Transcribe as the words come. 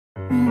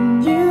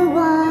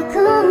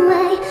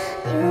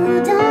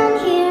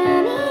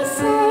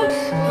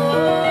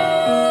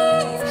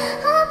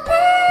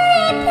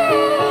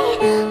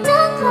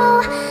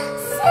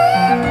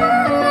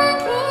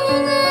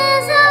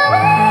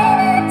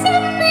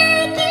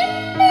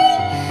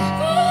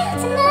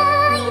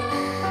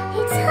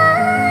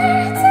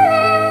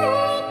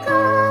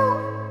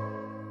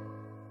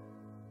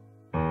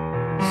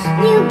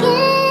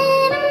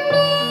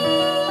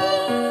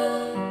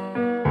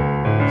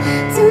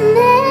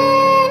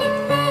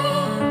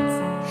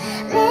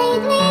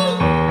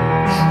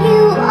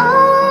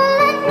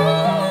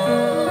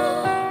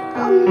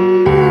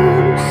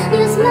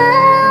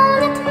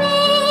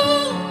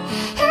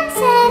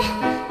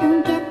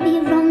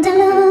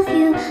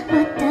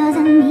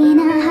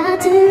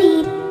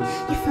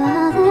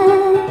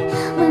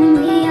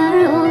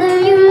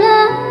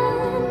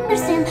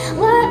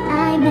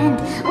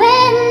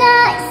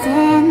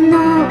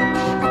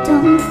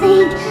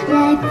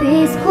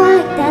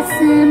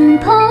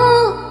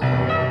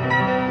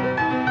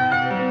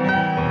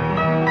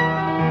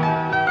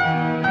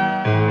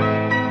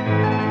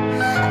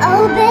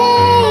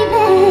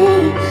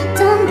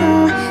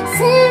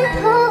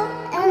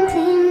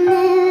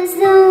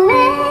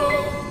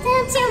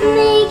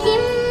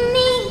making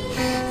me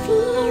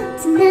feel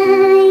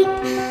tonight.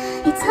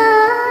 It's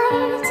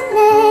hard to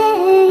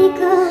let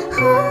go.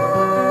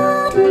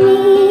 Hold me,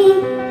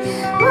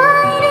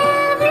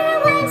 whatever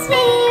waits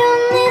me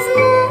on this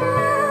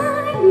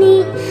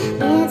morning.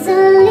 It's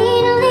a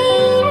little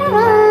later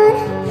on,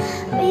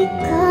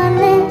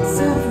 regardless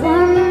of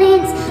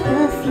warnings.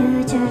 The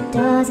future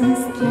doesn't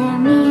scare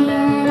me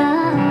at all.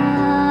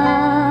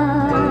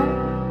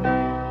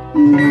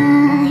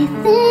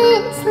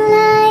 Nothing's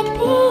like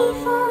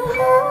before.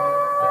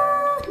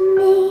 Hold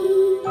me,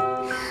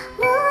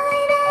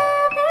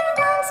 whatever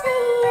wants me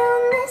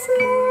on this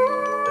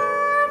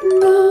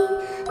morning.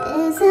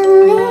 There's a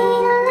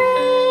little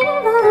later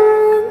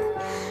on,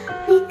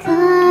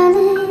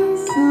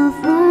 regardless of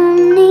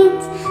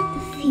warnings.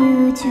 The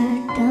future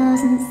doesn't